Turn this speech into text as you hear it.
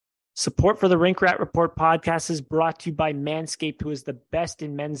Support for the Rink Rat Report podcast is brought to you by Manscaped, who is the best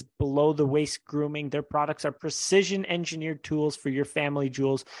in men's below-the-waist grooming. Their products are precision-engineered tools for your family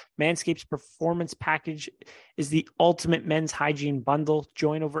jewels. Manscaped's Performance Package is the ultimate men's hygiene bundle.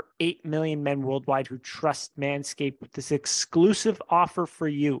 Join over 8 million men worldwide who trust Manscaped with this exclusive offer for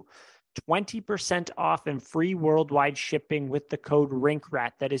you. 20% off and free worldwide shipping with the code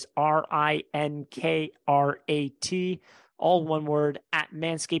RINKRAT. That is RINKRAT. All one word, at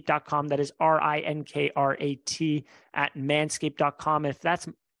manscaped.com. That is RINKRAT at manscaped.com. And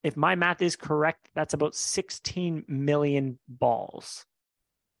if my math is correct, that's about 16 million balls.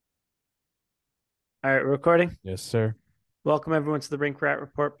 All right, recording? Yes, sir. Welcome everyone to the Rink Rat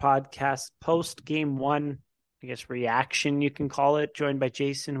Report podcast. Post game one, I guess reaction you can call it, joined by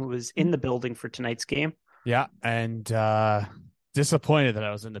Jason, who was in the building for tonight's game. Yeah, and disappointed that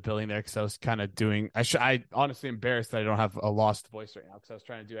I was in the building there because I was kind of doing. I honestly embarrassed that I don't have a lost voice right now because I was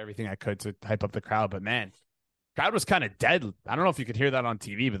trying to do everything I could to hype up the crowd. But man, crowd was kind of dead. I don't know if you could hear that on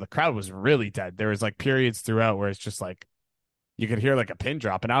TV, but the crowd was really dead. There was like periods throughout where it's just like you could hear like a pin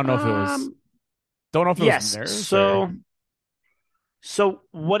drop, and I don't know if it was. Don't know if it was nerves. So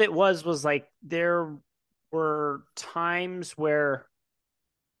what it was like there were times where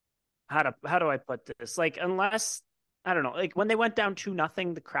how do I put this? Like, unless, I don't know, like when they went down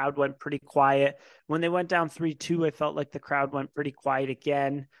 2-0, the crowd went pretty quiet. When they went down 3-2, I felt like the crowd went pretty quiet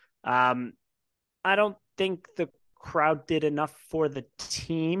again. I don't think the crowd did enough for the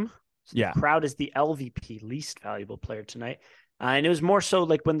team. Yeah. The crowd is the LVP, least valuable player tonight. And it was more so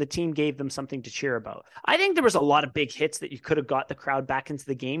like when the team gave them something to cheer about. I think there was a lot of big hits that you could have got the crowd back into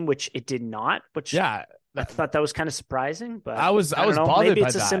the game, which it did not, which I thought that was kind of surprising, but I was bothered by that. Maybe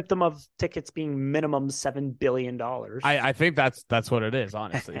it's a symptom of tickets being minimum $7 billion. I think that's what it is,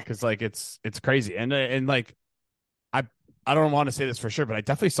 honestly, because like it's crazy, and like I don't want to say this for sure, but I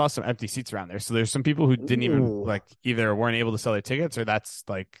definitely saw some empty seats around there. So there's some people who didn't even like either weren't able to sell their tickets or that's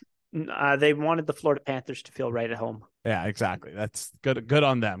like they wanted the Florida Panthers to feel right at home. Yeah, exactly. That's good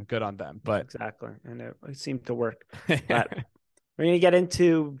on them. Good on them. But exactly, and it seemed to work. But we're going to get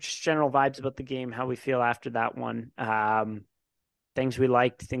into just general vibes about the game, how we feel after that one, things we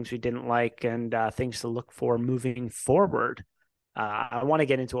liked, things we didn't like, and things to look for moving forward. I want to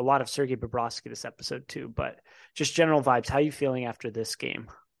get into a lot of Sergei Bobrovsky this episode too, but just general vibes. How are you feeling after this game?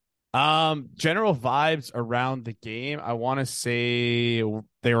 General vibes around the game, I want to say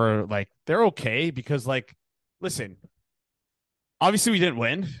they're okay because, like, listen, obviously we didn't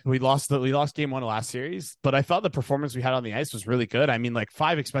win. We lost game one of last series, but I thought the performance we had on the ice was really good. I mean, like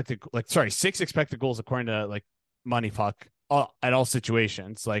 6 expected goals according to like Money Puck at all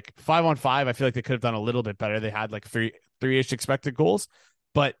situations. Like 5-on-5, I feel like they could have done a little bit better. They had like three-ish expected goals,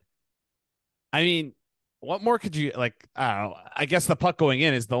 but I mean, what more could you like? I don't know. I guess the puck going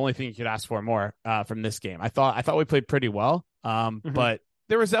in is the only thing you could ask for more from this game. I thought we played pretty well, but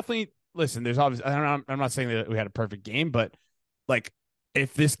there was definitely there's obviously I'm not saying that we had a perfect game, but like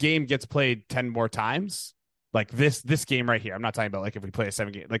if this game gets played 10 more times, like this game right here, I'm not talking about like if we play a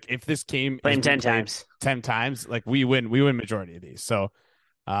 7 game, like if this game play 10 times, like we win majority of these. So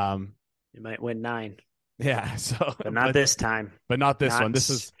you might win 9. Yeah. So but not this time. But not this one. This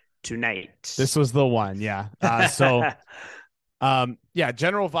is tonight. This was the one. Yeah. General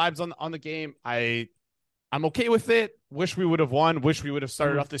vibes on the game. I'm okay with it. Wish we would have won. Wish we would have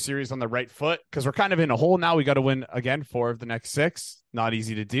started off the series on the right foot because we're kind of in a hole now. We got to win again 4 of the next 6. Not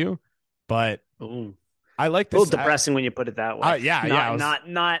easy to do, but I like this. A little depressing when you put it that way.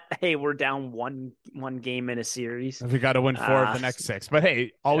 Not. Hey, we're down one game in a series. We got to win 4 of the next 6. But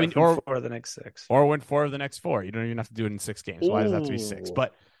hey, win 4 of the next 6, or win 4 of the next 4. You don't even have to do it in 6 games. Why does that have to be 6?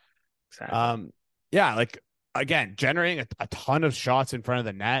 But exactly. Like again, generating a ton of shots in front of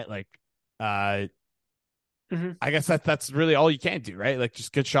the net, like I guess that's really all you can do, right? Like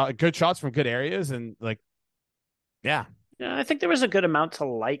just good shots from good areas, and like, yeah. Yeah, I think there was a good amount to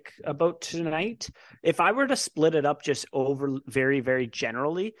like about tonight. If I were to split it up just over very, very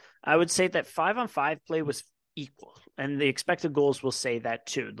generally, I would say that 5-on-5 play was equal, and the expected goals will say that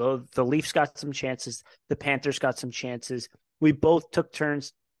too. The Leafs got some chances, the Panthers got some chances. We both took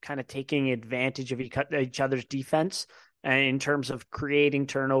turns kind of taking advantage of each other's defense in terms of creating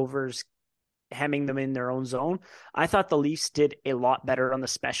turnovers, hemming them in their own zone. I thought the Leafs did a lot better on the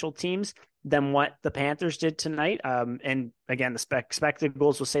special teams than what the Panthers did tonight. And again, the expected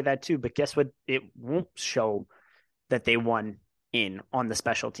goals will say that too, but guess what? It won't show that they won on the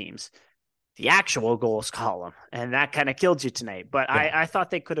special teams, the actual goals column. And that kind of killed you tonight. But yeah. I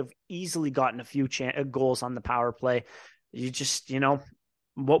thought they could have easily gotten a few goals on the power play. You just,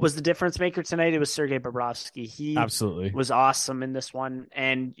 what was the difference maker tonight? It was Sergei Bobrovsky. He Absolutely. was awesome in this one,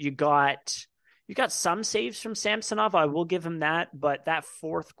 and you got some saves from Samsonov. I will give him that, but that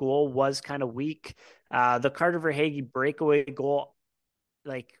fourth goal was kind of weak. The Carter Verhaeghe breakaway goal,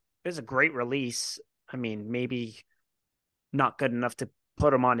 like, it was a great release. I mean, maybe not good enough to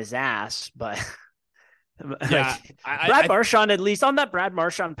put him on his ass, but Yeah, like Brad I Marchand, at least on that Brad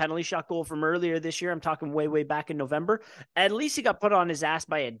Marchand penalty shot goal from earlier this year, I'm talking way, way back in November. At least he got put on his ass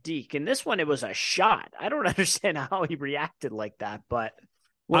by a deke. And this one, it was a shot. I don't understand how he reacted like that, but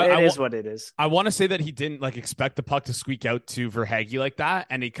well, it is what it is. I want to say that he didn't like expect the puck to squeak out to Verhaeghe like that,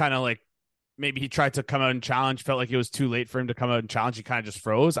 and he kind of like maybe he tried to come out and challenge, felt like it was too late for him to come out and challenge. He kind of just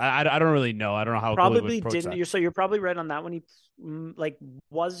froze. I don't really know. I don't know how a goalie would Probably approach didn't. that. You're probably right on that one. He like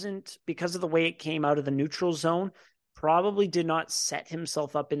wasn't, because of the way it came out of the neutral zone. Probably did not set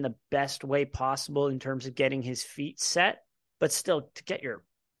himself up in the best way possible in terms of getting his feet set, but still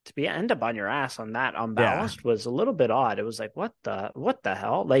to be end up on your ass on that Yeah, unbalanced was a little bit odd. It was like, what the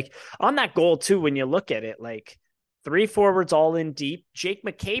hell? Like on that goal too, when you look at it, like three forwards all in deep. Jake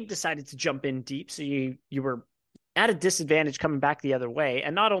McCabe decided to jump in deep, so you were at a disadvantage coming back the other way.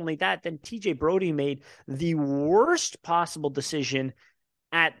 And not only that, then TJ Brody made the worst possible decision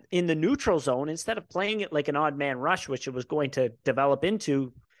in the neutral zone. Instead of playing it like an odd man rush, which it was going to develop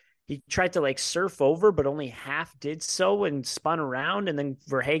into, he tried to like surf over, but only half did so and spun around. And then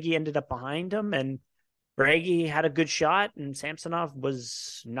Verhaeghe ended up behind him, and Verhaeghe had a good shot, and Samsonov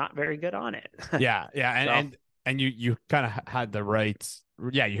was not very good on it. yeah, yeah, and you kind of had the right.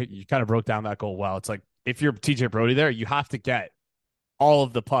 Yeah, you kind of broke down that goal well. It's like if you're TJ Brody there, you have to get all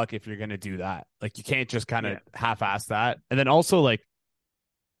of the puck if you're going to do that. Like you can't just kind of half-ass that. And then also like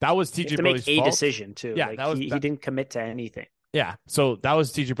that was TJ Brody's make a fault. decision too. Yeah, like that was he didn't commit to anything. Yeah, so that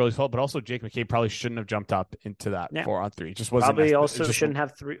was TJ Brody's fault, but also Jake McCabe probably shouldn't have jumped up into that 4-on-3. It just wasn't probably also just shouldn't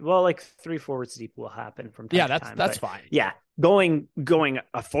have three. Well, like three forwards deep will happen from time to time. That's fine. Yeah, going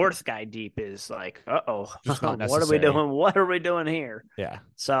a fourth guy deep is like, just not necessary. What are we doing? What are we doing here? Yeah.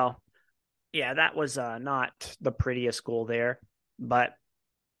 So, yeah, that was not the prettiest goal there, but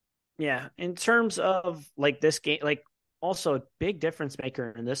yeah, in terms of like this game, like also a big difference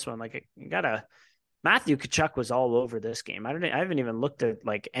maker in this one. Like you gotta. Matthew Tkachuk was all over this game. I haven't even looked at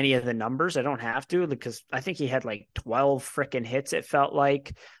like any of the numbers. I don't have to, because I think he had like 12 freaking hits. It felt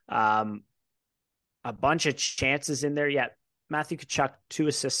like a bunch of chances in there. Yeah. Matthew Tkachuk, 2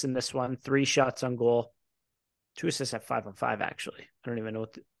 assists in this one, 3 shots on goal, 2 assists at 5-on-5. Actually, I don't even know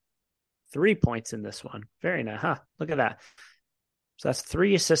 3 points in this one. Very nice. Huh. Look at that. So that's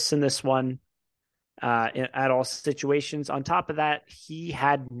 3 assists in this one at all situations. On top of that, he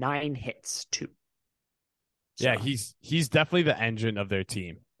had 9 hits too. So. Yeah, he's definitely the engine of their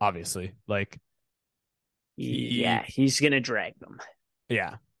team, obviously. Like he's gonna drag them.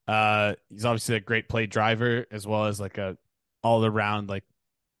 Yeah. He's obviously a great play driver as well as like a all around, like,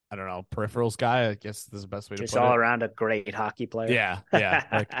 I don't know, peripherals guy, I guess is the best way to put it. Just all around a great hockey player. Yeah, yeah.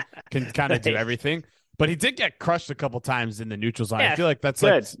 Like can kind of do everything. But he did get crushed a couple times in the neutral zone. Yeah, I feel like that's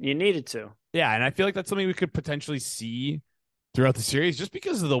good. Like you needed to. Yeah, and I feel like that's something we could potentially see throughout the series, just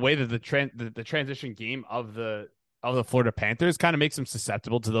because of the way that the transition game of the Florida Panthers kind of makes them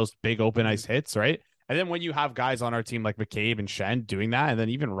susceptible to those big open ice hits, right? And then when you have guys on our team like McCabe and Shen doing that, and then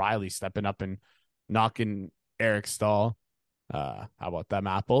even Riley stepping up and knocking Eric Stahl, how about them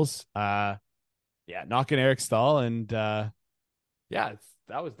apples? Knocking Eric Stahl, and that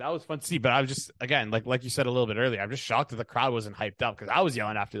was fun to see. But I was just, again, like you said a little bit earlier, I'm just shocked that the crowd wasn't hyped up, because I was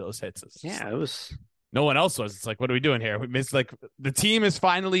yelling after those hits. It was. No one else was. It's like, what are we doing here? We missed, like, the team is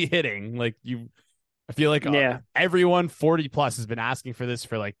finally hitting. Like, I feel like everyone 40 plus has been asking for this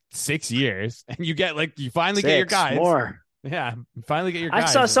for like 6 years, and you finally get your guys. More. Yeah, finally get your guys. I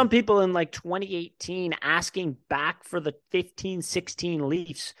saw some people in like 2018 asking back for the 15-16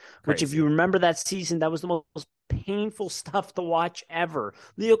 Leafs, which, if you remember that season, that was the most painful stuff to watch ever.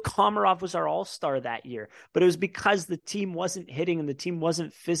 Leo Komarov was our all-star that year, but it was because the team wasn't hitting and the team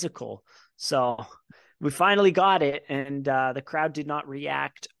wasn't physical. So we finally got it, and the crowd did not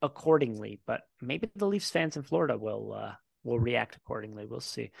react accordingly. But maybe the Leafs fans in Florida will react accordingly. We'll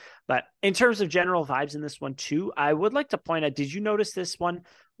see. But in terms of general vibes in this one too, I would like to point out, did you notice this one?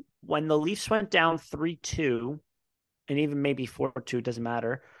 When the Leafs went down 3-2, and even maybe 4-2, doesn't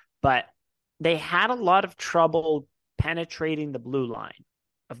matter, but they had a lot of trouble penetrating the blue line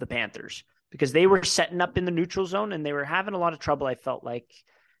of the Panthers, because they were setting up in the neutral zone, and they were having a lot of trouble, I felt like,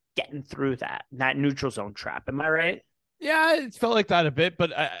 getting through that neutral zone trap. Am I right? Yeah, it felt like that a bit,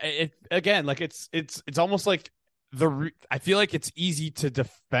 but it's almost like I feel like it's easy to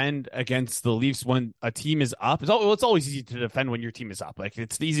defend against the Leafs when a team is up. It's always easy to defend when your team is up. Like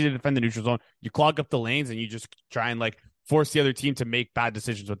it's easy to defend the neutral zone. You clog up the lanes and you just try and like force the other team to make bad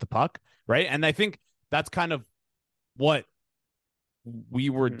decisions with the puck, right? And I think that's kind of what we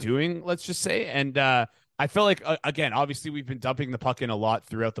were doing, let's just say. And I feel like again, obviously we've been dumping the puck in a lot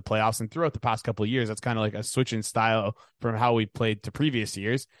throughout the playoffs and throughout the past couple of years. That's kind of like a switch in style from how we played to previous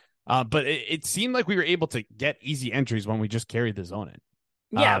years. But it seemed like we were able to get easy entries when we just carried the zone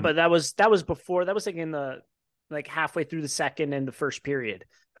in. Yeah, but that was before. That was like in the halfway through the second and the first period.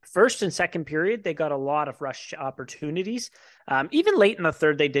 First and second period, they got a lot of rush opportunities. Even late in the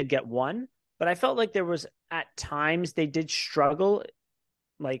third, they did get one, but I felt like there was at times they did struggle.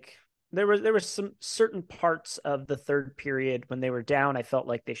 Like there was some certain parts of the third period when they were down, I felt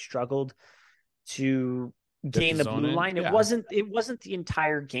like they struggled to gain the blue line. Yeah. It wasn't the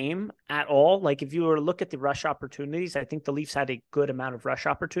entire game at all. Like if you were to look at the rush opportunities, I think the Leafs had a good amount of rush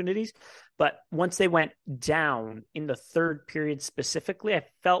opportunities, but once they went down in the third period specifically, I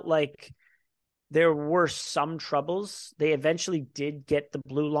felt like there were some troubles. They eventually did get the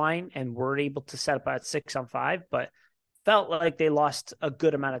blue line and were able to set up at 6-on-5, but felt like they lost a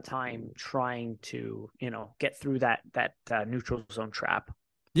good amount of time trying to, get through that neutral zone trap.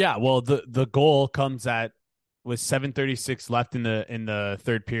 Yeah, well, the goal comes with 7:36 left in the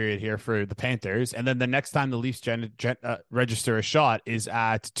third period here for the Panthers, and then the next time the Leafs register a shot is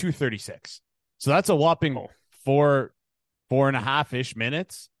at 2:36. So that's a whopping 4.5-ish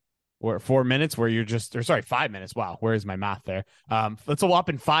minutes, or 4 minutes where you're just, or sorry, 5 minutes. Wow, where is my math there? That's a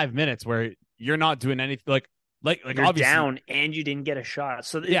whopping 5 minutes where you're not doing anything. Like you're obviously down and you didn't get a shot.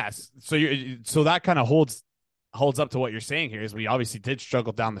 So yes, so that kind of holds up to what you're saying here is we obviously did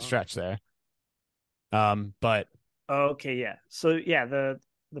struggle down the stretch there. But okay, yeah. So yeah, the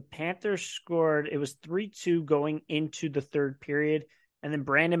Panthers scored. It was 3-2 going into the third period, and then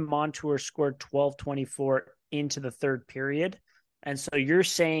Brandon Montour scored 12:24 into the third period. And so you're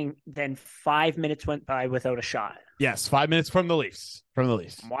saying then 5 minutes went by without a shot. Yes, 5 minutes from the Leafs.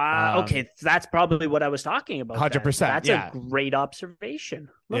 Wow. Okay, that's probably what I was talking about. 100%. That's a great observation.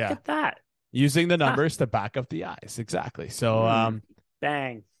 Look at that. Using the numbers to back up the eyes. Exactly. So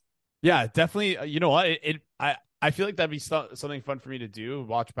bang. Yeah, definitely. You know what? I feel like that'd be something fun for me to do.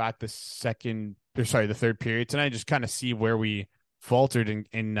 Watch back the third period tonight, just kind of see where we faltered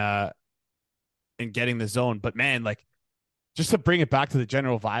in getting the zone. But man, like just to bring it back to the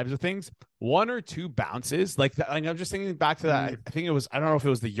general vibes of things, one or two bounces, like I'm just thinking back to that. I think it was, I don't know if it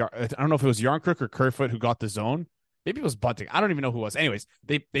was Yarncrook or Kerfoot who got the zone. Maybe it was Bunting. I don't even know who it was. Anyways,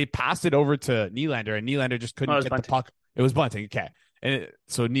 they passed it over to Nylander, and Nylander just couldn't get the puck. It was Bunting. Okay. And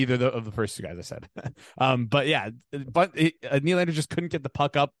so neither of the first two guys I said. But yeah, Nylander just couldn't get the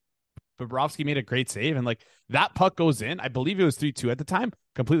puck up. Bobrovsky made a great save, and like that puck goes in. I believe it was 3-2 at the time.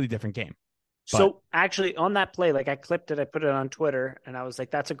 Completely different game. So actually on that play, like I clipped it, I put it on Twitter, and I was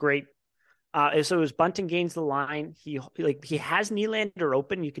like, that's a great. So it was Bunting gains the line. He has Nylander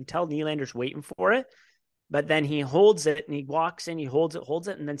open. You can tell Nylander's waiting for it. But then he holds it and he walks in, he holds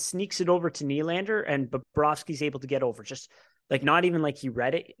it, and then sneaks it over to Nylander, and Bobrovsky's able to get over. Just like not even like he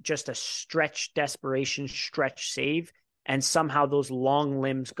read it, just a desperation stretch save. And somehow those long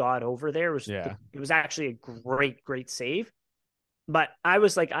limbs got over there. It was actually a great save. But I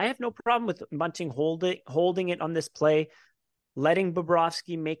was like, I have no problem with Bunting holding it on this play, letting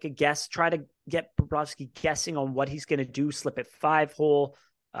Bobrovsky make a guess, try to get Bobrovsky guessing on what he's going to do, slip it 5-hole.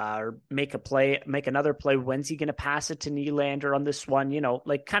 Or make another play. When's he going to pass it to Nylander on this one?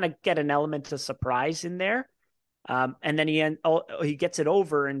 Like kind of get an element of surprise in there. And then he gets it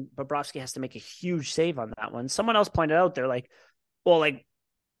over, and Bobrovsky has to make a huge save on that one. Someone else pointed out there, like, well, like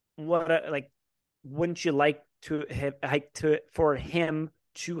what, like, wouldn't you like for him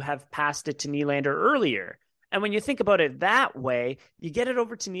to have passed it to Nylander earlier? And when you think about it that way, you get it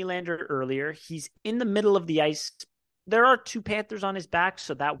over to Nylander earlier. He's in the middle of the ice. There are two Panthers on his back,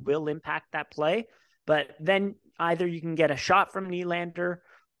 so that will impact that play. But then either you can get a shot from Nylander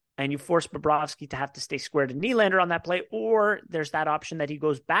and you force Bobrovsky to have to stay square to Nylander on that play, or there's that option that he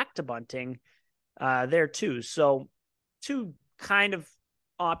goes back to Bunting there too. So two kind of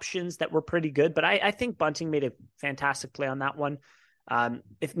options that were pretty good, but I think Bunting made a fantastic play on that one.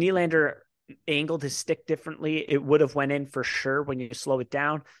 If Nylander angled his stick differently, it would have went in for sure when you slow it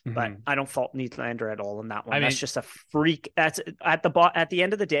down. But I don't fault Nylander at all on that one. That's just a freak. That's at the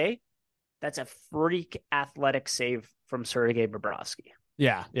end of the day, that's a freak athletic save from Sergei Bobrovsky.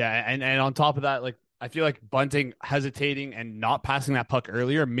 Yeah, and on top of that, like I feel like Bunting hesitating and not passing that puck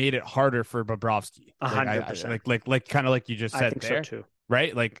earlier made it harder for Bobrovsky. 100%. Like kind of like you just said there, so too.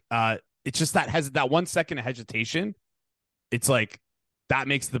 Right? Like it's just that has that 1 second of hesitation. It's like that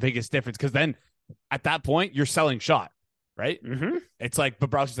makes the biggest difference because then at that point you're selling shot, right? Mm-hmm. It's like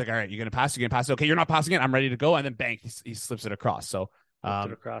Bobrovsky's like, all right, you're gonna pass, you're gonna pass. Okay, you're not passing it. I'm ready to go, and then bang, he slips it across. So, Flipped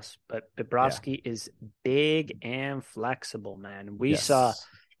it across. But yeah, Bobrovsky is big and flexible, man. We saw yes,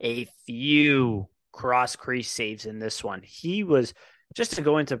 a few cross crease saves in this one. He was just to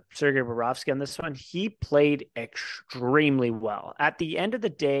go into Sergei Bobrovsky on this one. He played extremely well. At the end of the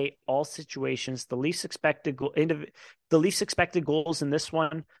day, all situations, the least expected goals in this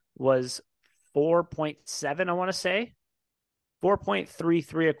one was 4.7. I want to say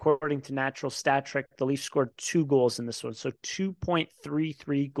 4.33 according to Natural Stat Trick. The Leafs scored 2 goals in this one, so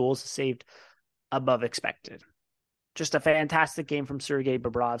 2.33 goals saved above expected. Just a fantastic game from Sergei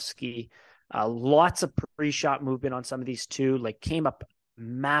Bobrovsky. Lots of pre-shot movement on some of these too. Like came up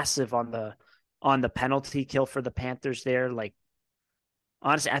massive on the penalty kill for the Panthers there. Like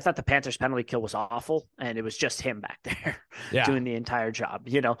honestly, I thought the Panthers penalty kill was awful, and it was just him back there yeah. doing the entire job.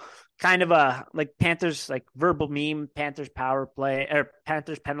 Kind of a like Panthers like verbal meme, Panthers power play or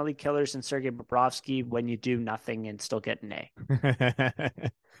Panthers penalty killers and Sergei Bobrovsky when you do nothing and still get an A.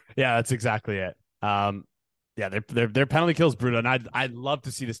 Yeah, that's exactly it. Yeah, their penalty kills brutal, and I'd love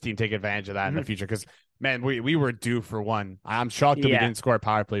to see this team take advantage of that in the future because man, we were due for one. I'm shocked that we didn't score a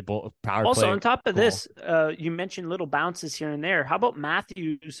power play. Also, on top of goal. this, you mentioned little bounces here and there. How about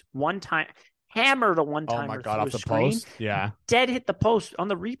Matthews one time hammered a one-timer Oh my god, off the screen, post, yeah, dead hit the post on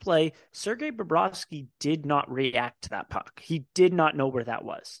the replay. Sergei Bobrovsky did not react to that puck. He did not know where that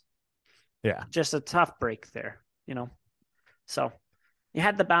was. yeah, Just a tough break there, So you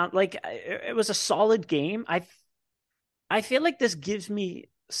had the bounce. Like it was a solid game. I feel like this gives me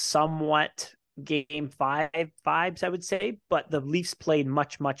somewhat game 5 vibes, I would say, but the Leafs played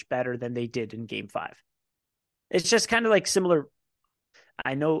much, much better than they did in game 5. It's just kind of like similar.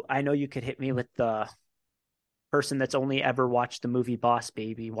 I know you could hit me with the person that's only ever watched the movie Boss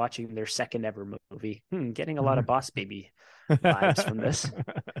Baby watching their second ever movie. Getting a lot of Boss Baby vibes from this.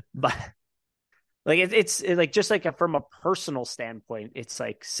 But like it's like just like from a personal standpoint, it's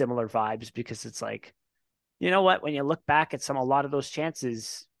like similar vibes because it's like, you know what, when you look back at a lot of those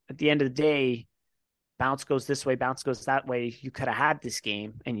chances, at the end of the day, bounce goes this way, bounce goes that way. You could have had this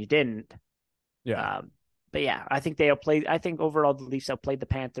game and you didn't. yeah. But yeah, I think they outplayed. I think overall the Leafs outplayed the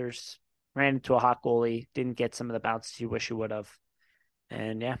Panthers. Ran into a hot goalie, didn't get some of the bounces you wish you would have,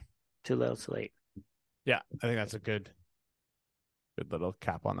 and yeah, too little, too late. Yeah, I think that's a good little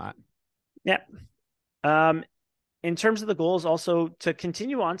cap on that. Yeah. In terms of the goals, also to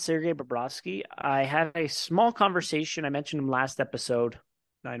continue on Sergei Bobrovsky, I had a small conversation. I mentioned him last episode.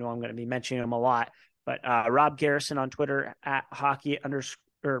 I know I'm going to be mentioning him a lot, but Rob Garrison on Twitter at hockey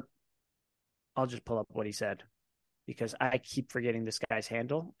underscore. I'll just pull up what he said because I keep forgetting this guy's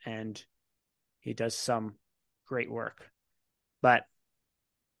handle and he does some great work. But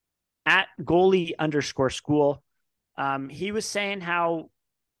at goalie underscore school, he was saying how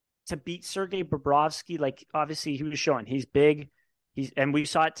to beat Sergei Bobrovsky, like obviously he was showing he's big. And we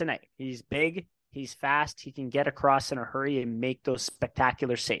saw it tonight. He's big, he's fast, he can get across in a hurry and make those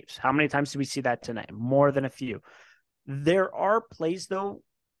spectacular saves. How many times did we see that tonight? More than a few. There are plays though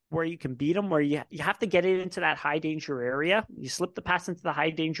where you can beat him, where you have to get it into that high danger area. You slip the pass into the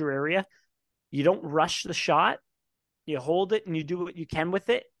high danger area. You don't rush the shot. You hold it and you do what you can with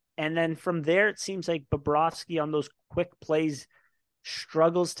it. And then from there, it seems like Bobrovsky on those quick plays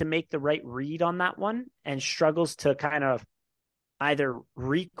struggles to make the right read on that one and struggles to kind of either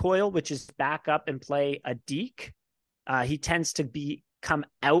recoil, which is back up and play a deke. He tends to come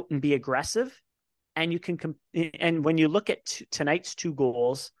out and be aggressive. And and when you look at tonight's 2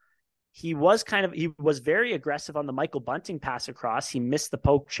 goals, he was very aggressive on the Michael Bunting pass across. He missed the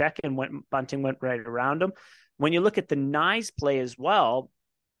poke check and Bunting went right around him. When you look at the Nyes play as well,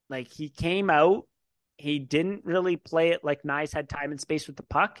 like he came out, he didn't really play it like Nyes had time and space with the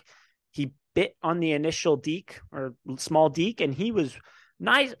puck. He bit on the initial deke or small deke, and he was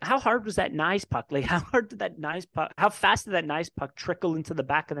Nyes. How hard was that Nyes puck? Like how fast did that Nyes puck trickle into the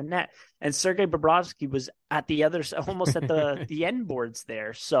back of the net? And Sergei Bobrovsky was at the other, almost at the end boards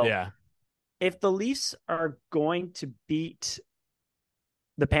there. So yeah. If the Leafs are going to beat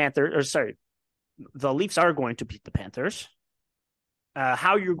the Panthers, the Leafs are going to beat the Panthers.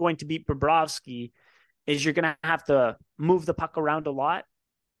 How you're going to beat Bobrovsky is you're going to have to move the puck around a lot.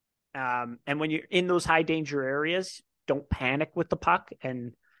 And when you're in those high danger areas, don't panic with the puck.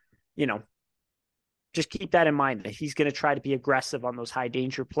 And, just keep that in mind that he's going to try to be aggressive on those high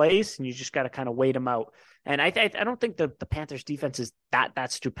danger plays. And you just got to kind of wait him out. And I don't think the Panthers defense is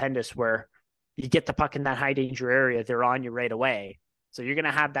that stupendous where you get the puck in that high danger area, they're on you right away. So you're going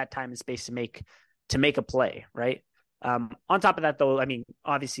to have that time and space to make a play, right? On top of that, though, I mean,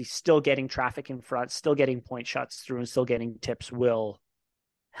 obviously, still getting traffic in front, still getting point shots through, and still getting tips will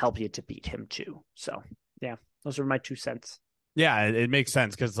help you to beat him too. So, yeah, those are my 2 cents. Yeah, it makes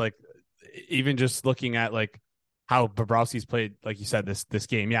sense because like even just looking at like how Bobrovsky's played, like you said, this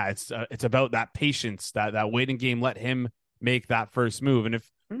game. Yeah, it's about that patience, that waiting game. Let him make that first move. And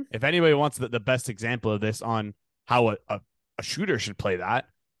if anybody wants the best example of this on how a shooter should play that,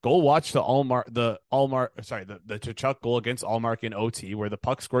 go watch the Tkachuk goal against Allmark in OT where the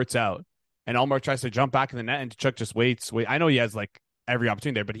puck squirts out and Allmark tries to jump back in the net and Tkachuk just waits. I know he has like every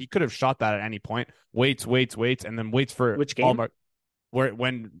opportunity there, but he could have shot that at any point. Waits, and then waits for which game? Allmark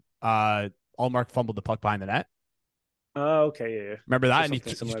when Allmark fumbled the puck behind the net. Oh, okay, yeah. Remember that? So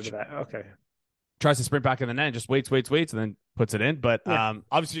and similar to that. Okay. Tries to sprint back in the net and just waits, and then puts it in. But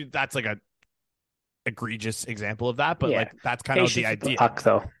obviously that's like a egregious example of that. But like that's kind of the idea. The puck,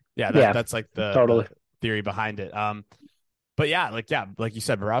 though. Yeah, that's like the theory behind it. But like you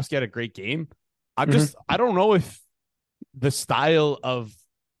said, Borowski had a great game. I don't know if the style of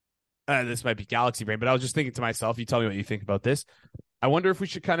this might be galaxy brain, but I was just thinking to myself, you tell me what you think about this. I wonder if we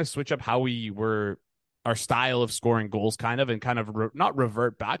should kind of switch up how our style of scoring goals kind of not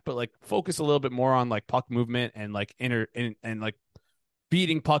revert back, but like focus a little bit more on like puck movement and like and like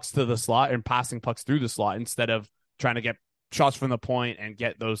feeding pucks to the slot and passing pucks through the slot instead of trying to get shots from the point and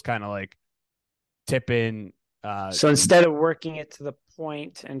get those kind of like tip in. So instead of working it to the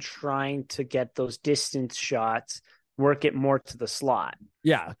point and trying to get those distance shots, work it more to the slot.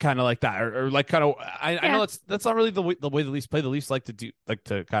 Yeah, kind of like that, or like kind of. I know that's not really the way the Leafs play. The Leafs like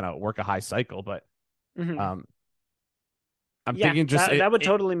to kind of work a high cycle, but I'm thinking just that would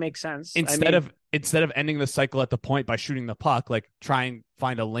totally make sense. Instead of ending the cycle at the point by shooting the puck, like try and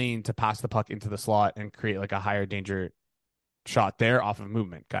find a lane to pass the puck into the slot and create like a higher danger shot there off of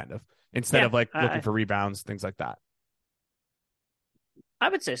movement, kind of instead of like looking for rebounds, things like that. I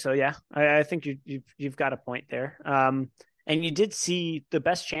would say so. Yeah, I think you've got a point there. And you did see the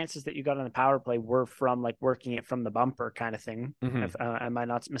best chances that you got on the power play were from like working it from the bumper kind of thing. If, am I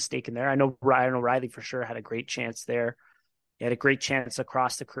not mistaken there? I know Riley for sure had a great chance there. He had a great chance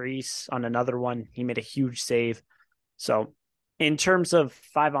across the crease on another one. He made a huge save. So in terms of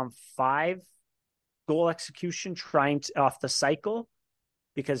 5-on-5 goal execution, trying to, off the cycle,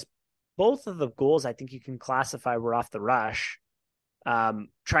 because both of the goals I think you can classify were off the rush.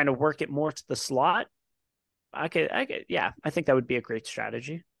 Trying to work it more to the slot. I think that would be a great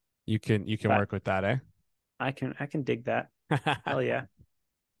strategy. You can work with that, eh? I can dig that. Hell yeah.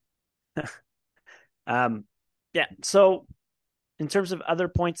 So in terms of other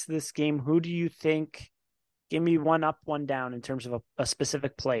points of this game, who do you think? Give me one up, one down in terms of a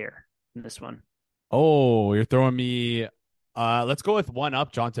specific player in this one. Oh, you're throwing me. Let's go with one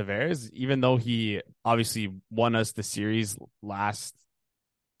up, John Tavares. Even though he obviously won us the series last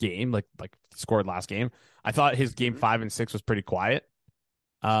game, like scored last game, I thought his game 5 and 6 was pretty quiet.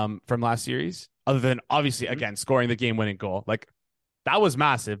 From last series, other than obviously again scoring the game-winning goal, like that was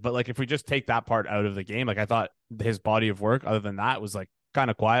massive. But like if we just take that part out of the game, like I thought his body of work, other than that, was like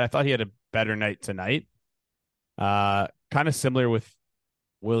kind of quiet. I thought he had a better night tonight. Kind of similar with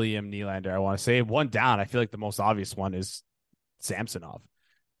William Nylander. I want to say one down. I feel like the most obvious one is Samsonov,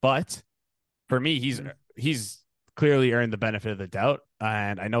 but for me, he's clearly earned the benefit of the doubt,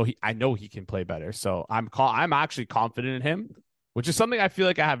 and I know he can play better. So I'm actually confident in him, which is something I feel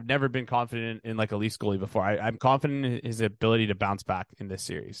like I have never been confident in like a Leafs goalie before. I'm confident in his ability to bounce back in this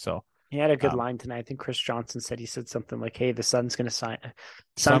series. So he had a good line tonight. I think Chris Johnson said something like, "Hey, the sun's going to sign.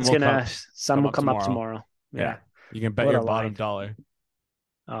 Sun will come up tomorrow." Yeah. You can bet your bottom dollar.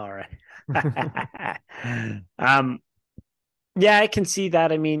 All right. Yeah, I can see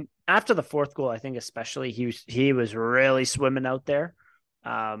that. I mean, after the fourth goal, I think especially he was really swimming out there,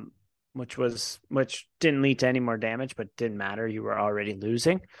 which didn't lead to any more damage, but didn't matter. You were already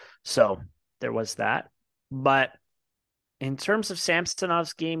losing, so there was that. But in terms of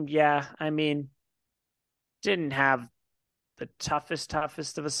Samsonov's game, yeah, I mean, didn't have the toughest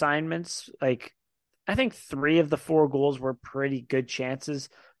of assignments. Like, I think 3 of the 4 goals were pretty good chances.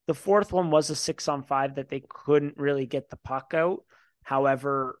 The fourth one was a 6-on-5 that they couldn't really get the puck out.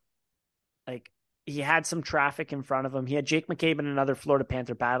 However, like he had some traffic in front of him. He had Jake McCabe and another Florida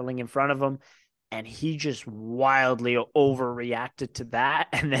Panther battling in front of him, and he just wildly overreacted to that.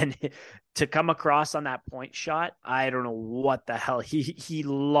 And then to come across on that point shot, I don't know what the hell. He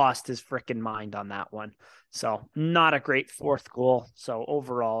lost his freaking mind on that one. So not a great fourth goal. So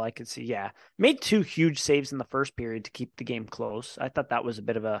overall, I could see, made 2 huge saves in the first period to keep the game close. I thought that was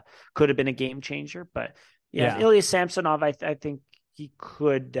could have been a game changer. But Ilya Samsonov, I think he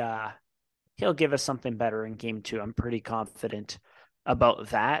could he'll give us something better in game 2. I'm pretty confident about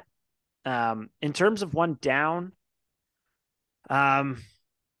that. In terms of one down, I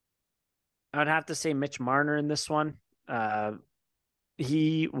would have to say Mitch Marner in this one.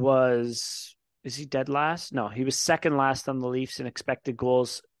 He was is he dead last? No, he was second last on the Leafs in expected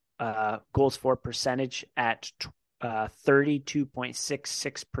goals for percentage at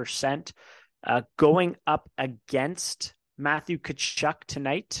 32.66%. Going up against Matthew Tkachuk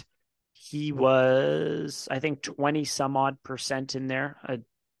tonight, he was, I think, 20 some odd percent in there. It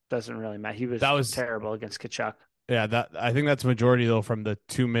doesn't really matter. He was terrible against Tkachuk. Yeah, I think that's majority though from the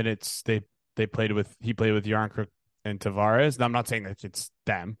 2 minutes he played with Yarncrook and Tavares. Now, I'm not saying that it's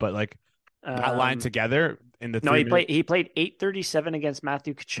them, but like that line together in the no, he played 837 against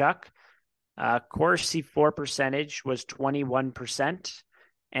Matthew Tkachuk. Corsi for percentage was 21%,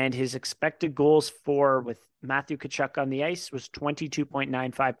 and his expected goals for with Matthew Tkachuk on the ice was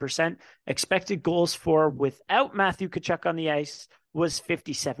 22.95%. Expected goals for without Matthew Tkachuk on the ice was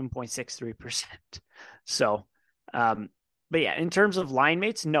 57.63%. So, but yeah, in terms of line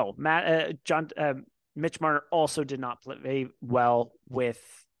mates, no, Mitch Marner also did not play well with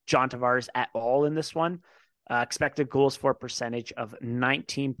John Tavares at all in this one. Expected goals for percentage of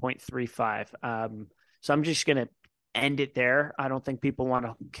 19.35. So I'm just going to end it there. I don't think people want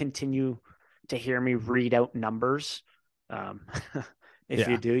to continue to hear me read out numbers. If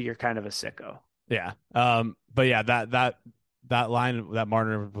you do, you're kind of a sicko. Yeah. But yeah, that line that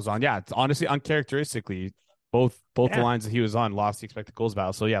Marner was on, yeah, it's honestly uncharacteristically both the lines that he was on lost the expected goals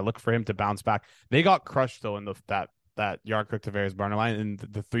battle. So yeah, look for him to bounce back. They got crushed though in that Yarncrook Tavares Marner line in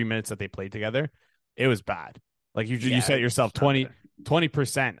the 3 minutes that they played together. It was bad. Like you said yourself, 20%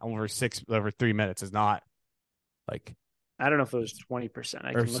 over 3 minutes is not like. I don't know if it was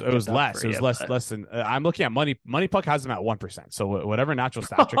 20%. It was less. It was less than. I'm looking at Money Puck has them at 1%. So whatever natural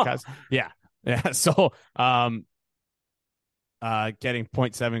stat trick has, yeah. So getting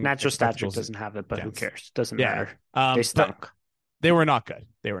 0.7 natural stat trick doesn't have it, but who cares? Doesn't matter. They stunk. They were not good.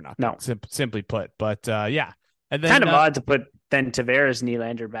 No, simply put. But yeah, and then kind of odd to put then Tavares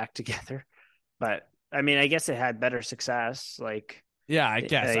Nylander back together, but I mean, I guess it had better success. Like, yeah, I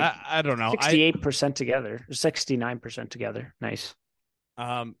guess I don't know. 68% together, 69% together. Nice.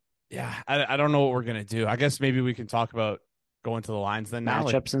 Yeah, I don't know what we're gonna do. I guess maybe we can talk about going to the lines then now,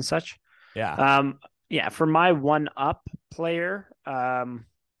 matchups and such. Yeah. Yeah. For my 1-up player, yeah,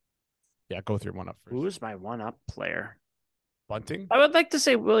 go through 1-up first. Who is my 1-up player? Bunting. I would like to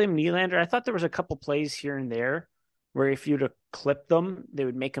say William Nylander. I thought there was a couple plays here and there where if you'd have clipped them, they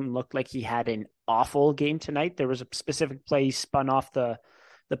would make him look like he had an awful game tonight. There was a specific play he spun off the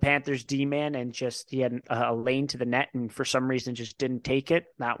Panthers D-man and just he had a lane to the net and for some reason just didn't take it.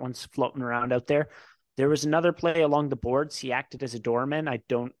 That one's floating around out there. There was another play along the boards. He acted as a doorman. I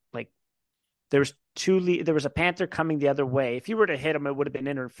don't like. There was a Panther coming the other way. If you were to hit him, it would have been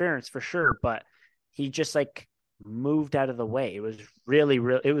interference for sure. But he just like moved out of the way. It was really.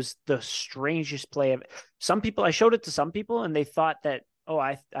 It was the strangest play of some people. I showed it to some people and they thought that, oh,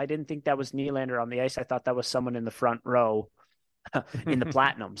 I didn't think that was Nylander on the ice. I thought that was someone in the front row in the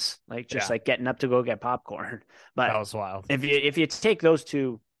Platinums, like just like getting up to go get popcorn. But that was wild. If you take those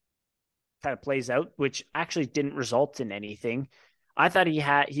two kind of plays out, which actually didn't result in anything, I thought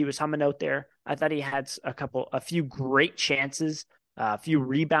he was humming out there. I thought he had a few great chances, a few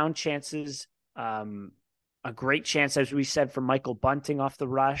rebound chances, a great chance, as we said, from Michael Bunting off the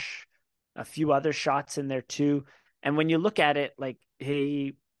rush, a few other shots in there too. And when you look at it, like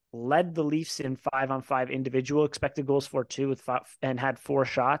he led the Leafs in 5-on-5 individual expected goals for 2 and had 4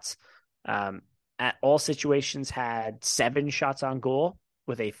 shots. At all situations had 7 shots on goal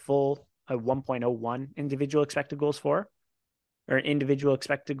with a 1.01 individual expected goals for, or individual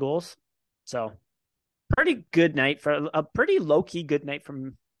expected goals. So pretty good night for a pretty low key good night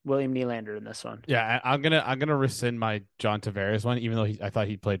from William Nylander in this one. Yeah, I'm gonna rescind my John Tavares one, even though I thought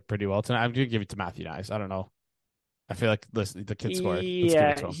he played pretty well tonight. I'm gonna give it to Matthew Nyes. I don't know. I feel like the kid scored.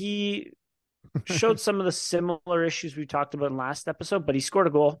 Yeah, he showed some of the similar issues we talked about in last episode, but he scored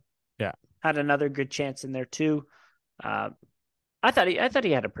a goal. Yeah, had another good chance in there too. I thought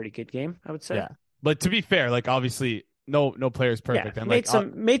he had a pretty good game, I would say. Yeah, but to be fair, like obviously no player is perfect. Yeah,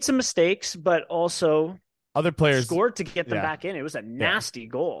 and made some mistakes, but also other players scored to get them back in. It was a nasty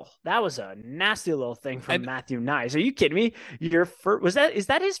goal. That was a nasty little thing from Matthew Nyes. Are you kidding me? Your first is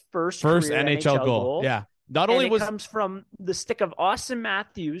that his first NHL goal? Yeah. Not only it comes from the stick of Austin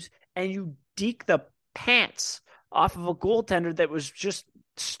Matthews, and you deke the pants off of a goaltender that was just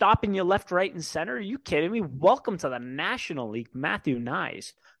stopping you left, right, and center. Are you kidding me? Welcome to the National League, Matthew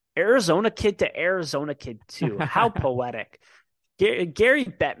Nyes. Arizona kid to Arizona kid too. How poetic. Gary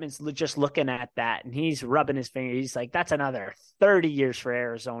Bettman's just looking at that and he's rubbing his finger. He's like, that's another 30 years for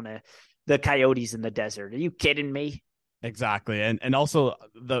Arizona. The Coyotes in the desert. Are you kidding me? Exactly. And also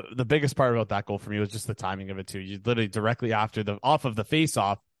the biggest part about that goal for me was just the timing of it too. You literally directly after off of the face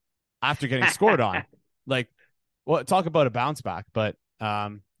off after getting scored on. Like, well, talk about a bounce back, but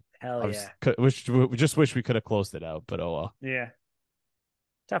Hell yeah. Just wish we could have closed it out, but oh well. Yeah.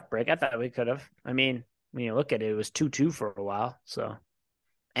 Tough break. I thought we could have. I mean, when you look at it, it was 2-2 for a while. So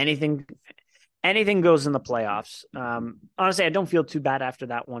anything goes in the playoffs. Honestly, I don't feel too bad after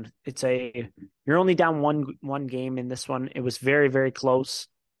that one. You're only down one game in this one. It was very, very close.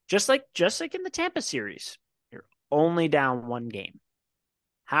 Just like in the Tampa series. You're only down one game.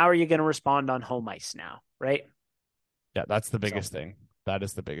 How are you going to respond on home ice now, right? Yeah, that's the biggest thing. That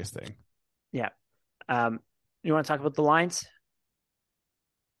is the biggest thing. Yeah. You want to talk about the lines?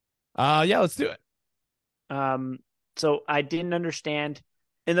 Yeah, let's do it. So I didn't understand.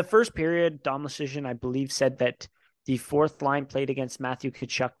 In the first period, Dom Lucian, I believe, said that the fourth line played against Matthew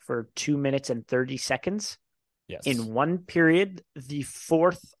Tkachuk for 2 minutes and 30 seconds. Yes. In one period, the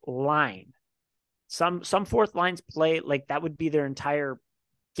fourth line. Some fourth lines play like that would be their entire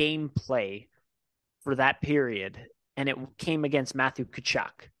gameplay for that period, and it came against Matthew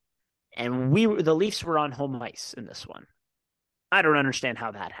Tkachuk. And the Leafs were on home ice in this one. I don't understand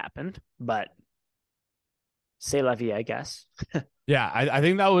how that happened, but c'est la vie, I guess. Yeah, I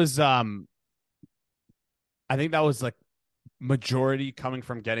think that was like majority coming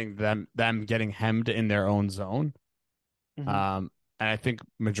from getting them getting hemmed in their own zone. Mm-hmm. And I think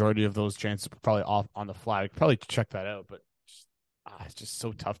majority of those chances were probably off on the fly. I could probably check that out, but it's just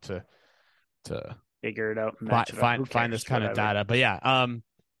so tough to figure it out, find this kind of data. But yeah,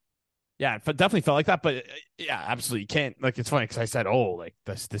 yeah, it definitely felt like that. But yeah, absolutely, you can't. Like, it's funny because I said, oh, like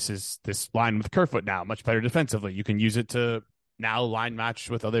this line with Kerfoot now much better defensively. You can use it to now line match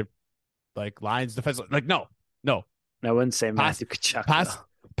with other like lines defensively. Like, no. I wouldn't say Matthew Tkachuk.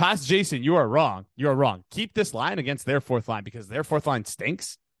 Past Jason, you are wrong. You are wrong. Keep this line against their fourth line because their fourth line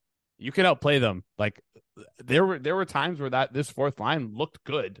stinks. You can outplay them. Like, there were times where this fourth line looked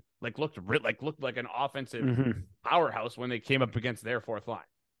good, looked like an offensive powerhouse when they came up against their fourth line,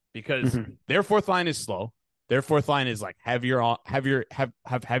 because their fourth line is slow. Their fourth line is like heavier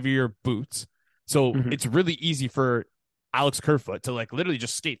boots. So it's really easy for Alex Kerfoot to like literally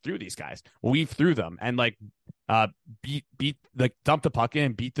just skate through these guys, weave through them, and like beat like dump the puck in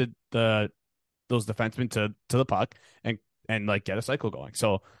and beat those defensemen to the puck and like get a cycle going.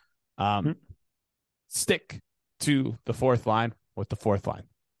 So stick to the fourth line with the fourth line.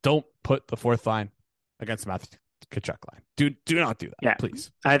 Don't put the fourth line against the Matthew Tkachuk line. Do not do that,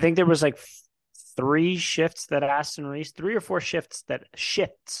 please. I think there was like 3 or 4 shifts that Aston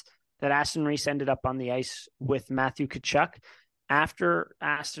Aston Reese ended up on the ice with Matthew Tkachuk. After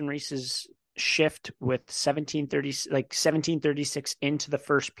Aston Reese's shift with 17:36 into the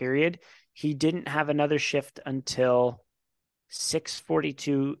first period, he didn't have another shift until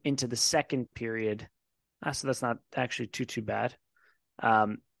 6:42 into the second period. So that's not actually too bad.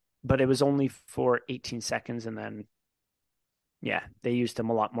 But it was only for 18 seconds, and then they used him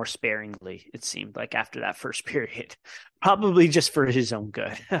a lot more sparingly, it seemed like, after that first period. Probably just for his own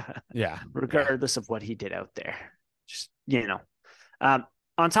good. Regardless of what he did out there. Just,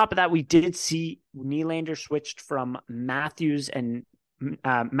 on top of that, we did see Nylander switched from Matthews and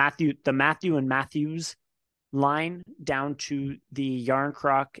Matthew and Matthews line down to the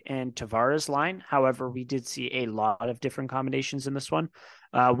Yarncroc and Tavares line. However, we did see a lot of different combinations in this one.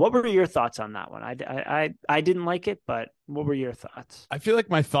 What were your thoughts on that one? I didn't like it, but what were your thoughts? I feel like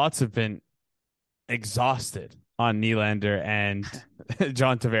my thoughts have been exhausted on Nylander and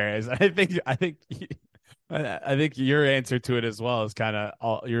John Tavares. I think your answer to it as well is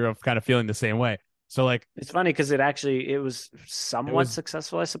you're kind of feeling the same way. So like, it's funny because it was somewhat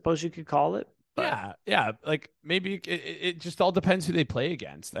successful, I suppose you could call it. But... Yeah. Like, maybe it just all depends who they play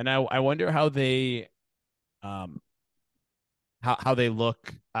against, and I wonder how they how they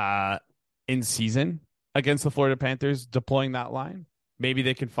look in season against the Florida Panthers deploying that line. Maybe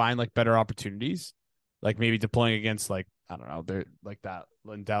they can find like better opportunities, like maybe deploying against like, I don't know, they're like that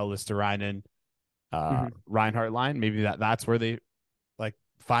Lindell, Listerinen, Reinhart line. Maybe that's where they like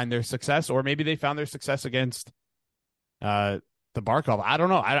find their success, or maybe they found their success against the Barkov. I don't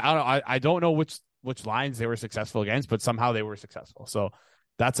know. I don't know which lines they were successful against, but somehow they were successful. So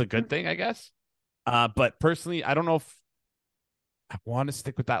that's a good thing, I guess. But personally, I don't know if I want to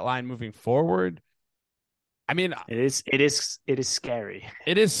stick with that line moving forward. I mean, it is scary.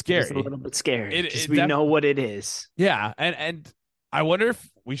 It is scary. It's a little bit scary because we know what it is. Yeah, and I wonder if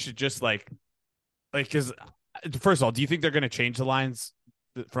we should just like because First of all, do you think they're going to change the lines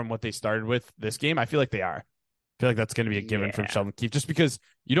from what they started with this game? I feel like they are. I feel like that's going to be a given from Yeah, Sheldon Keefe, just because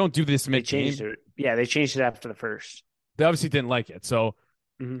you don't do this they mid changed game. it. Yeah, they changed it after the first. They obviously didn't like it. So,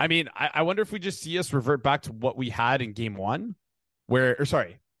 Mhm. I mean, I wonder if we just see us revert back to what we had in game one, or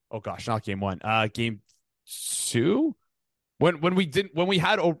sorry, oh gosh, not game one, game two. When we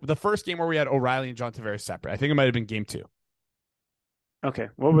had the first game where we had O'Reilly and John Tavares separate. I think it might have been game two. Okay,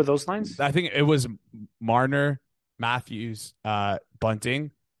 what were those lines? I think it was Marner, Matthews,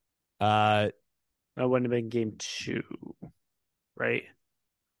 Bunting. That wouldn't have been game two, right?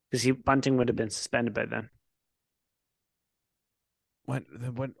 Because Bunting would have been suspended by then. When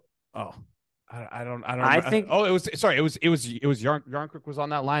oh I don't I remember. think Oh, it was Yarncrook was on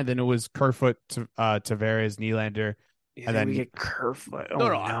that line. Then it was Kerfoot to Tavares, Nylander, and then we then get Kerfoot. Oh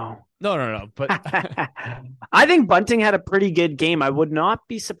no no. no. But I think Bunting had a pretty good game. I would not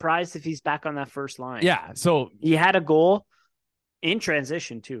be surprised if he's back on that first line. yeah, so He had a goal in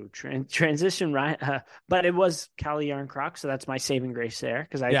transition too. Transition, right? But it was Calle Yarncroc, so that's my saving grace there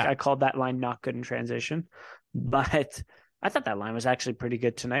because yeah, I called that line not good in transition. But I thought that line was actually pretty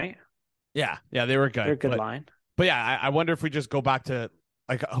good tonight. yeah, they were good. They're a good line. But yeah, I wonder if we just go back to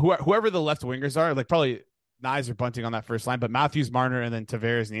like whoever the left wingers are, like probably Nyes or Bunting on that first line, but Matthews, Marner, and then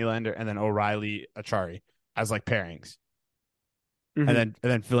Tavares, Nylander, and then O'Reilly, Achari as like pairings, Mm-hmm. and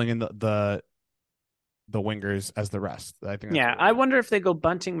then filling in the wingers as the rest. I think. Yeah, I wonder if they go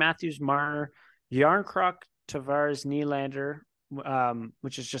Bunting, Matthews, Marner, Yarncroc, Tavares, Nylander,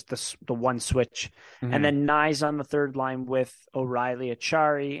 which is just the one switch, and then Nyes on the third line with O'Reilly,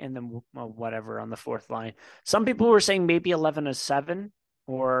 Achari, and then whatever on the fourth line. Some people were saying maybe 11-7,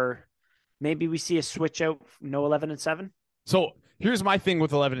 or maybe we see a switch out, no 11-7. So here's my thing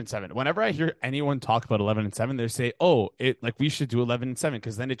with 11-7. Whenever I hear anyone talk about 11-7, they say, "Oh, it like we should do 11-7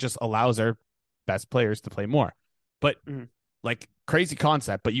 because then it just allows our best players to play more." But like crazy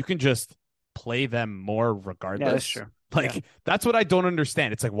concept, but you can just play them more regardless. Yeah, that's true. Like that's what I don't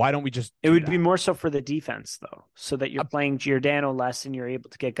understand. It's like why don't we just? It would be more so for the defense though, so that you're playing Giordano less and you're able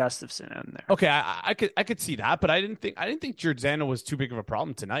to get Gustafsson in there. Okay, I could see that, but I didn't think Giordano was too big of a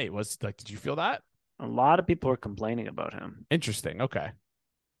problem tonight. Was like, did you feel that? A lot of people are complaining about him. Interesting. Okay.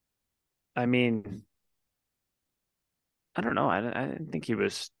 I mean, I don't know. I didn't think he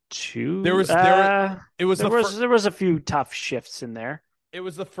was too. There was a few tough shifts in there. It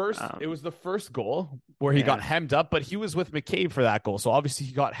was the first goal where he got hemmed up, but he was with McCabe for that goal. So obviously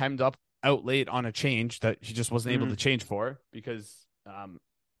he got hemmed up out late on a change that he just wasn't able to change for because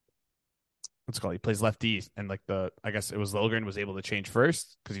what's it called? He plays left D and like I guess it was Liljegren was able to change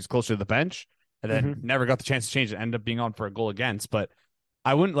first because he's closer to the bench and then never got the chance to change it, ended up being on for a goal against. But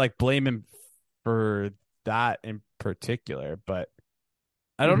I wouldn't like blame him for that in particular, but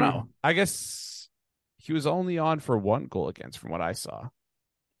I don't know. I guess he was only on for one goal against from what I saw.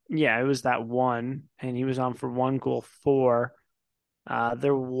 Yeah, it was that one, and he was on for one goal for.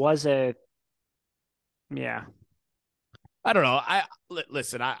 There was a. Yeah. I don't know.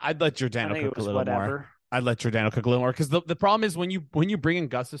 Listen. I'd let Giordano cook a little more. I'd let Giordano cook a little more because the problem is when you bring in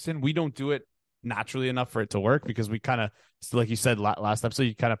Gustafsson, we don't do it naturally enough for it to work because we kind of, like you said last episode,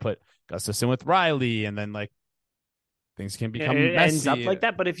 you kind of put Gustafsson with Riley, and then like things can become it messy. ends up like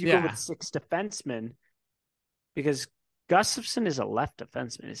that. But if you go with six defensemen, because Gustafsson is a left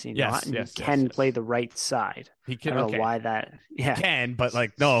defenseman, is he not? And he can play the right side. He can. I don't know why that. Yeah, he can, but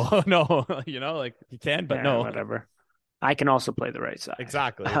like no, no, like he can, but no, whatever. I can also play the right side.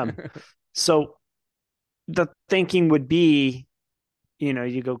 Exactly. So the thinking would be, you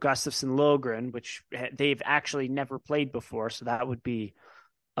go Gustafsson, Liljegren, which they've actually never played before, so that would be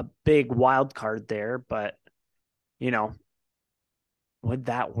a big wild card there. But would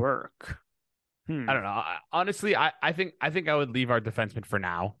that work? I don't know. Honestly, I think I would leave our defenseman for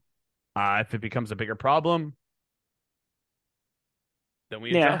now. If it becomes a bigger problem, then we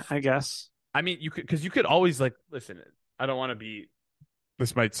adjust. Yeah, I guess. I mean, you could always like listen. I don't want to be.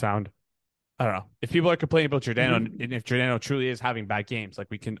 This might sound. I don't know. If people are complaining about Giordano, and if Giordano truly is having bad games, like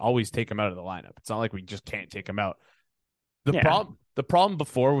we can always take him out of the lineup. It's not like we just can't take him out. The problem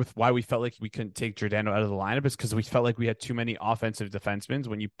before with why we felt like we couldn't take Giordano out of the lineup is because we felt like we had too many offensive defensemen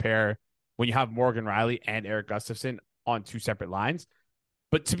when you have Morgan Riley and Eric Gustafsson on two separate lines.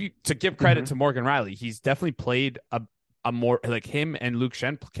 But to give credit to Morgan Riley, he's definitely played a more like him and Luke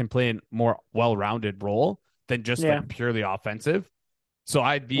Shen can play a more well-rounded role than just like purely offensive. So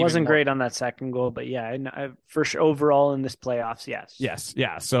wasn't great on that second goal, but I for sure overall in this playoffs, yes.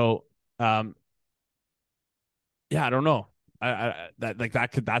 Yeah. So, I don't know.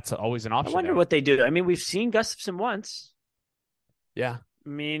 That's always an option. I wonder what they do. I mean, we've seen Gustafsson once. Yeah. I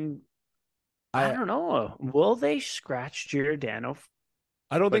mean, I I don't know. Will they scratch Giordano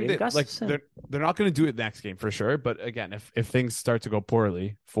I don't for think Ian that like Gustafson? they're not going to do it next game for sure. But again, if things start to go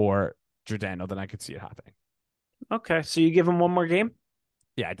poorly for Giordano, then I could see it happening. Okay, so you give him one more game?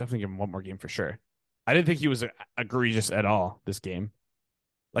 Yeah, I definitely give him one more game for sure. I didn't think he was egregious at all this game.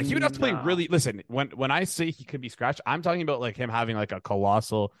 Like he would have to play No. really. Listen, when I say he could be scratched, I'm talking about like him having like a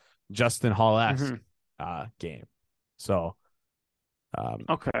colossal Justin Hall esque Hmm. game. So um,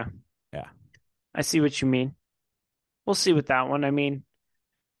 Okay, yeah, I see what you mean. We'll see with that one. I mean,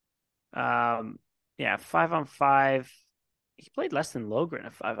 yeah, 5-on-5. He played less than Logren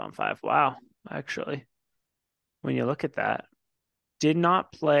at 5-on-5. Wow, actually, when you look at that, did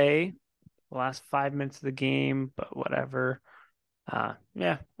not play the last 5 minutes of the game, but whatever.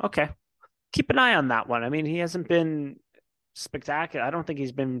 Yeah, okay. Keep an eye on that one. I mean, he hasn't been spectacular. I don't think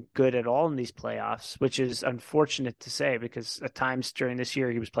he's been good at all in these playoffs, which is unfortunate to say because at times during this year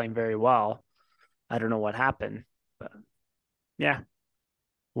he was playing very well. I don't know what happened, but yeah,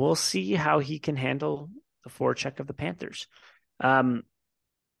 we'll see how he can handle the forecheck of the Panthers. Um,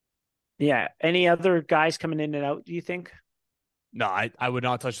 yeah. Any other guys coming in and out, do you think? no, I would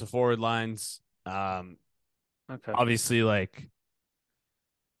not touch the forward lines. Okay. Obviously, like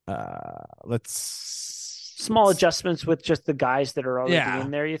let's Small adjustments with just the guys that are already yeah, in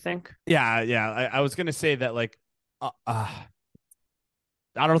there, you think? yeah. I was gonna say that like I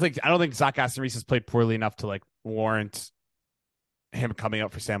don't think Zach Aston-Reese has played poorly enough to like warrant him coming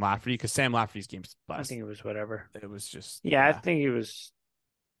out for Sam Lafferty because Sam Lafferty's game's I bust. think it was whatever. It was just Yeah, I think he was.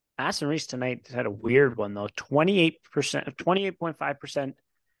 Aston Reese tonight had a weird one though. 28%, 28.5%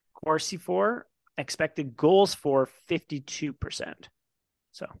 Corsi for, expected goals for 52%.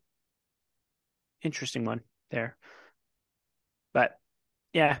 So interesting one there. But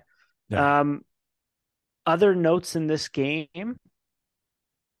yeah. yeah. Um, other notes in this game,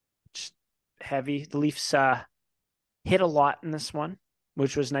 just heavy. The Leafs hit a lot in this one,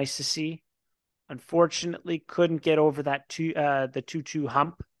 which was nice to see. Unfortunately, couldn't get over that the 2-2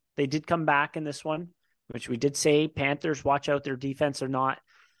 hump. They did come back in this one, which we did say Panthers watch out, their defense are not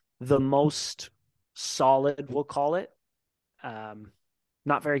the most solid, we'll call it. Um,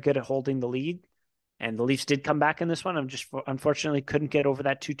 not very good at holding the lead. And the Leafs did come back in this one. I'm just unfortunately couldn't get over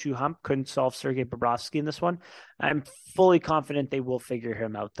that 2-2 hump. Couldn't solve Sergei Bobrovsky in this one. I'm fully confident they will figure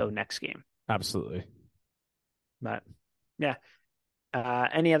him out though next game. Absolutely. But yeah.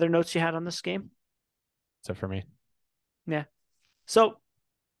 Any other notes you had on this game? So for me. Yeah. So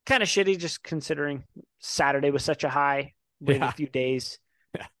kind of shitty just considering Saturday was such a high. Waited a Yeah. few days.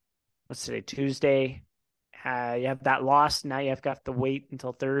 Yeah. What's today? Tuesday. You have that loss. Now you have got to wait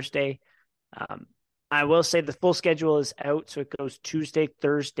until Thursday. Um, I will say the full schedule is out, so it goes Tuesday,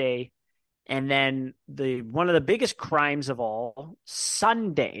 Thursday, and then the one of the biggest crimes of all,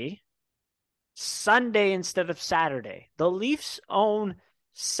 Sunday. Sunday instead of Saturday. The Leafs own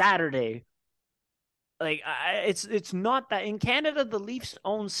Saturday. Like it's not that in Canada the Leafs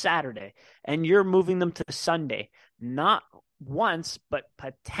own Saturday, and you're moving them to Sunday, not once but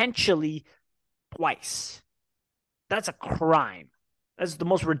potentially twice. That's a crime. That's the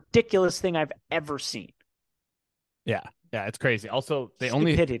most ridiculous thing I've ever seen. Yeah. Yeah. It's crazy. Also,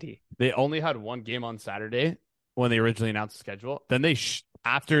 Stupidity. they only had one game on Saturday when they originally announced the schedule. Then they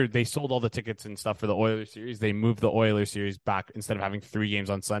after they sold all the tickets and stuff for the Oilers series, they moved the Oilers series back instead of having 3 games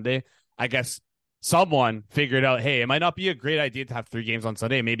on Sunday. I guess someone figured out, hey, it might not be a great idea to have 3 games on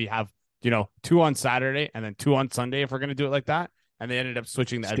Sunday. Maybe have 2 on Saturday and then 2 on Sunday if we're gonna do it like that. And they ended up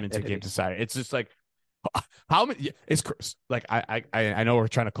switching the Edmonton game Stupidity. to Saturday. It's just like how many? It's like I know we're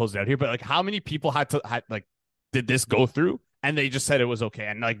trying to close it out here, but like how many people had like did this go through and they just said it was okay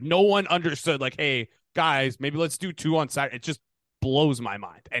and like no one understood like hey guys maybe let's do 2 on Saturday. It just blows my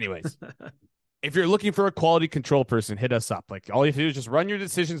mind. Anyways, if you're looking for a quality control person, hit us up. Like all you have to do is just run your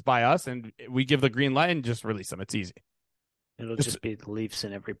decisions by us and we give the green light and just release them. It's easy. It'll Just just be the Leafs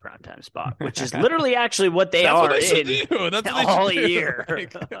in every primetime spot, which is literally actually what they that's what are they should in do. That's what they all should do. year.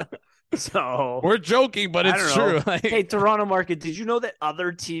 Like, So we're joking, but I don't it's true. know. Hey, Like Toronto market, did you know that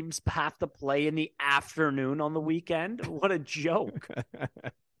other teams have to play in the afternoon on the weekend? What a joke.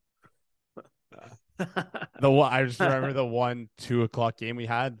 the one I just remember the 1-2 o'clock game we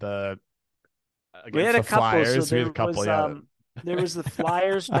had the We against had a the couple. So Flyers. We had a couple. Yeah, there was the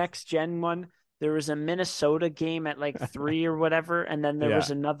Flyers next gen one. There was a Minnesota game at like 3 or whatever, and then there yeah.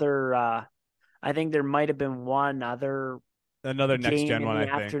 was another I think there might have been one other Another next game gen in one, the I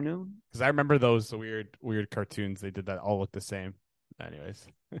think, afternoon because I remember those weird cartoons. They did that all look the same. Anyways,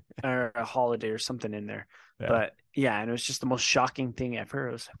 or a holiday or something in there. yeah, But yeah, and it was just the most shocking thing ever.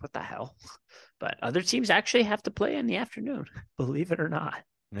 It was like, what the hell? But other teams actually have to play in the afternoon, believe it or not.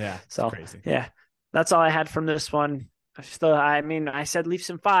 Yeah, it's So crazy. yeah, that's all I had from this one. I mean, I said Leafs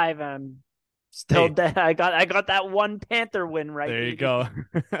in five. Still Hey, dead. I got that one Panther win right, there you baby. go.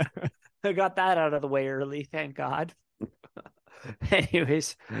 I got that out of the way early. Thank God.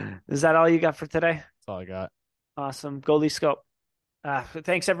 Anyways, is that all you got for today? That's all I got. Awesome. Goalie scope.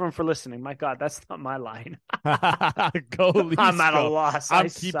 Thanks everyone for listening. My God, that's not my line. Go I'm Leafs, at a go. loss. I I'm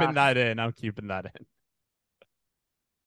keeping suck. that in. I'm keeping that in.